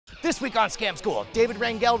This week on Scam School, David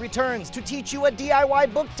Rangel returns to teach you a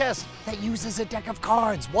DIY book test that uses a deck of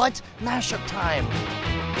cards. What? Mashup time.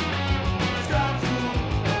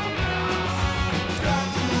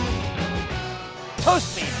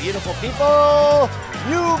 Toast me, beautiful people.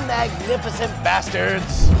 You magnificent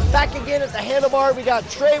bastards. Back again at the Handlebar, we got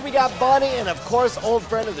Trey, we got Bonnie, and of course, old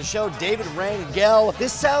friend of the show, David Rangel.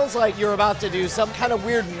 This sounds like you're about to do some kind of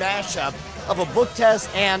weird mashup of a book test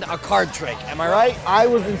and a card trick. Am I right? I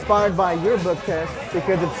was inspired by your book test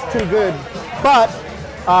because it's too good, but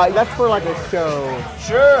that's for like a show.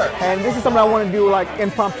 Sure. And this is something I want to do like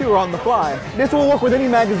impromptu or on the fly. This will work with any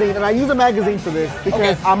magazine, and I use a magazine for this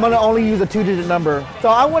because I'm going to only use a 2-digit number. So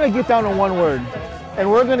I want to get down to one word, and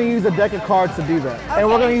we're going to use a deck of cards to do that. And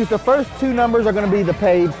we're going to use the first two numbers are going to be the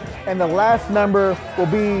page, and the last number will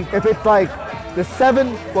be, if it's like the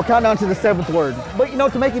 7, we'll count down to the 7th word. But you know,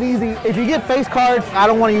 to make it easy, if you get face cards, I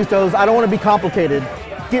don't want to use those. I don't want to be complicated.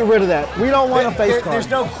 Get rid of that. We don't want a face card. There's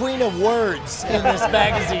no queen of words in this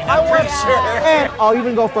magazine, I'm pretty sure. And I'll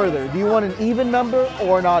even go further. Do you want an even number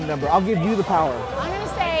or an odd number? I'll give you the power. I'm going to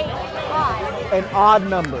say odd. An odd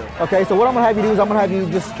number. Okay, so what I'm going to have you do is I'm going to have you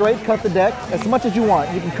just straight cut the deck as much as you want.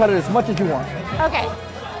 You can cut it as much as you want. Okay.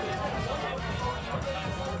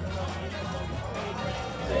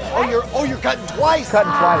 Oh, you're cutting twice.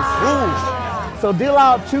 Cutting twice. Ooh. So deal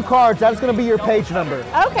out 2 cards. That's going to be your page number.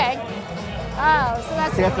 Okay. Oh, so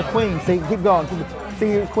that's... See, that's a queen. See, keep going.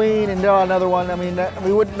 See your queen and draw another one. I mean,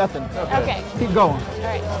 we wouldn't, nothing. Okay. Keep going. All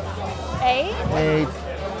right. 8.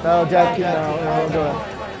 8. No, Jack, no, do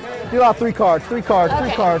it. Deal out 3 cards. 3 cards. Okay.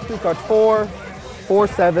 3 cards. 3 cards. 4. 4,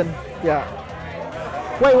 7.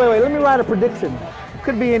 Yeah. Wait. Let me write a prediction.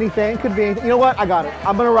 Could be anything. Could be anything. You know what? I got it.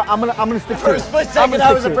 I'm gonna stick to it. For a split second,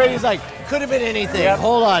 I was afraid he's like, could have been anything. Yep.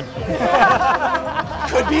 Hold on.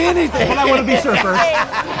 Could be anything. But I want to be sure first.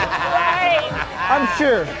 I'm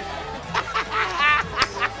sure.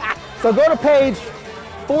 So go to page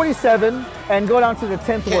 47 and go down to the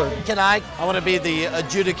 10th word. Can I want to be the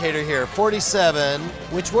adjudicator here. 47.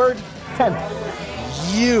 Which word? 10.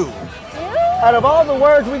 You. Out of all the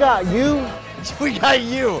words we got, you. We got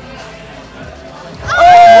you.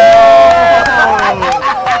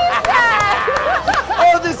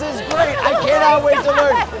 Oh, this is great. I cannot wait to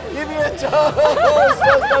learn. Give me a toast.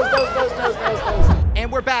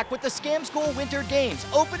 And we're back with the Scam School Winter Games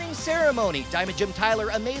opening ceremony. Diamond Jim Tyler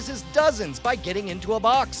amazes dozens by getting into a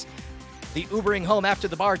box. The Ubering Home After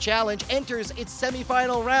the Bar Challenge enters its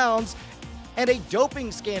semifinal rounds. And a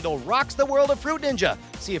doping scandal rocks the world of Fruit Ninja.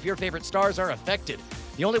 See if your favorite stars are affected.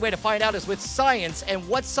 The only way to find out is with science, and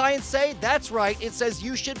what's science say? That's right, it says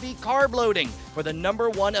you should be carb loading for the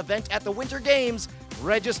 #1 event at the Winter Games,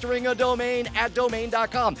 registering a domain at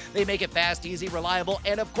domain.com. They make it fast, easy, reliable,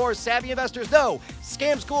 and of course, savvy investors know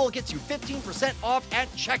Scam School gets you 15% off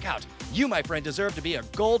at checkout. You, my friend, deserve to be a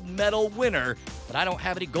gold medal winner, but I don't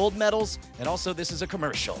have any gold medals, and also this is a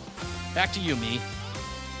commercial. Back to you, me.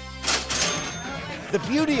 The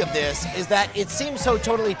beauty of this is that it seems so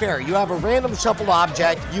totally fair. You have a random shuffled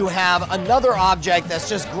object, you have another object that's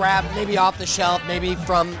just grabbed maybe off the shelf, maybe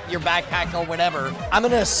from your backpack or whatever. I'm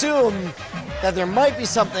gonna assume that there might be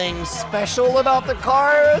something special about the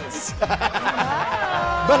cards, but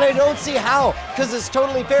I don't see how, because it's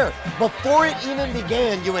totally fair. Before it even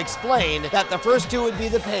began, you explained that the first 2 would be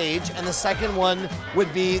the page and the second one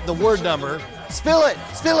would be the word number. Spill it,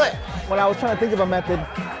 spill it. When I was trying to think of a method,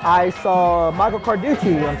 I saw Michael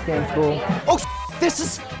Carducci on Scam School. Oh, this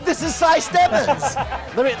is Si Stebbins.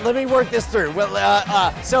 let me work this through.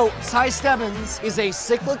 Well, so Si Stebbins is a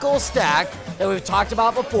cyclical stack that we've talked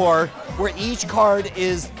about before, where each card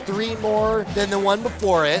is 3 more than the one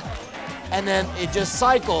before it, and then it just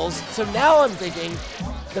cycles. So now I'm thinking,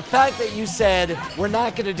 the fact that you said we're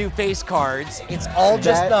not going to do face cards, it's all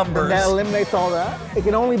just numbers. That eliminates all that. It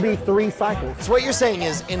can only be 3 cycles. So what you're saying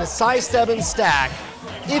is, in a Si Stebbins stack,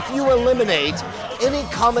 if you eliminate any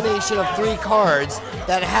combination of 3 cards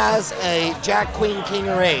that has a Jack, Queen, King,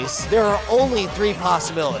 or Ace, there are only 3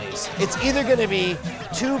 possibilities. It's either going to be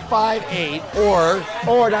 2, 5, 8, or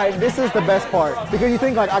now, this is the best part, because you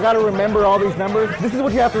think like I got to remember all these numbers. This is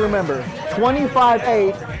what you have to remember: 25,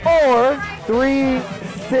 8, or 3,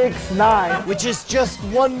 6, 9. Which is just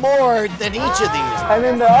 1 more than each of these. And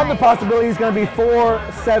then the other possibility is going to be 4,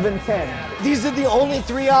 7, 10. These are the only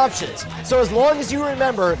 3 options. So as long as you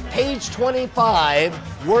remember page 25,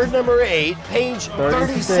 word number 8, page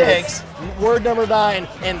 36, word number 9,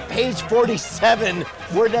 and page 47,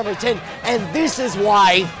 word number 10. And this is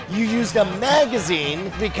why you used a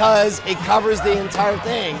magazine, because it covers the entire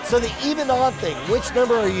thing. So the even odd thing, which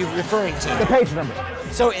number are you referring to? The page number.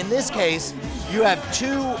 So in this case, you have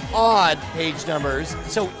 2 odd page numbers.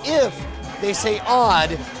 So if they say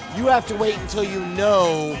odd, you have to wait until you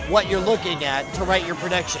know what you're looking at to write your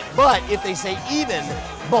prediction. But if they say even,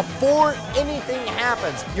 before anything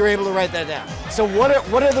happens, you're able to write that down. So what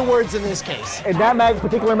are the words in this case? In that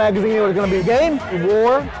particular magazine, it was going to be game,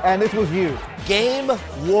 war, and this was you. Game,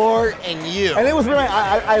 war, and you. And it was really,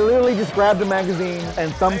 I literally just grabbed the magazine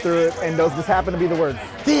and thumbed through it, and those just happened to be the words.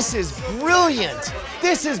 This is brilliant.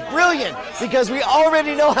 This is brilliant because we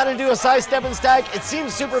already know how to do a Si Stebbins Stack. It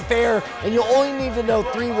seems super fair, and you only need to know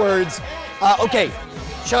 3 words. Okay,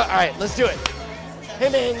 all right, let's do it. Hey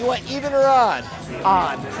man, you want even or odd?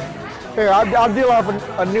 Odd. Here, I'll deal off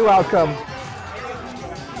a new outcome.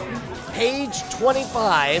 Page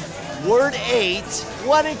 25, word 8.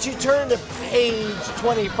 Why don't you turn to page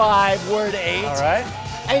 25, word 8. All right.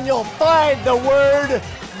 And you'll find the word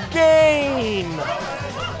game.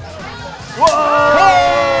 Whoa!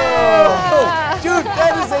 Dude,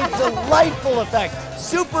 that is a delightful effect.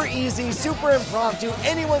 Super easy, super impromptu.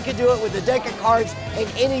 Anyone can do it with a deck of cards and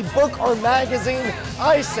any book or magazine.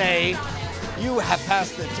 I say, you have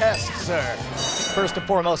passed the test, sir. First and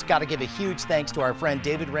foremost, got to give a huge thanks to our friend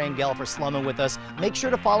David Rangel for slumming with us. Make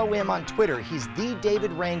sure to follow him on Twitter. He's the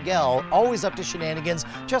David Rangel, always up to shenanigans,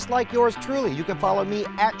 just like yours truly. You can follow me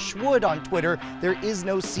at Schwood on Twitter. There is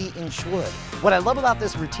no C in Schwood. What I love about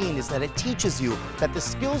this routine is that it teaches you that the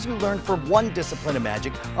skills you learn from one discipline of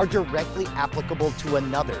magic are directly applicable to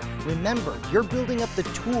another. Remember, you're building up the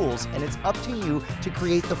tools, and it's up to you to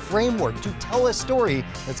create the framework to tell a story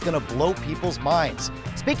that's going to blow people's minds.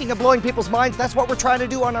 Speaking of blowing people's minds, that's what we're trying to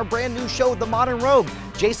do on our brand new show, The Modern Rogue.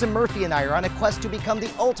 Jason Murphy and I are on a quest to become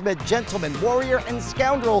the ultimate gentleman, warrior, and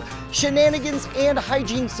scoundrel. Shenanigans and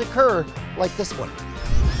hijinks occur like this one.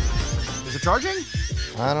 Is it charging?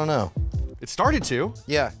 I don't know. It started to.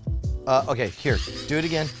 Yeah. Okay, here, do it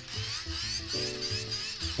again.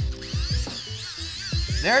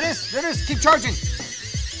 There it is. There it is. Keep charging.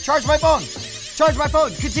 Charge my phone. Charge my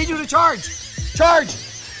phone. Continue to charge. Charge.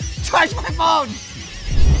 Charge my phone.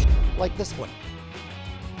 Like this one.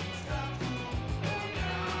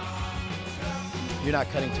 You're not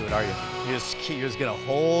cutting to it, are you? You're just gonna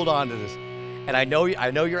hold on to this. And I know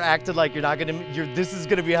you're acting like you're not gonna. This is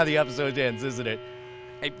gonna be how the episode ends, isn't it?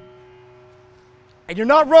 And you're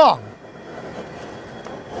not wrong.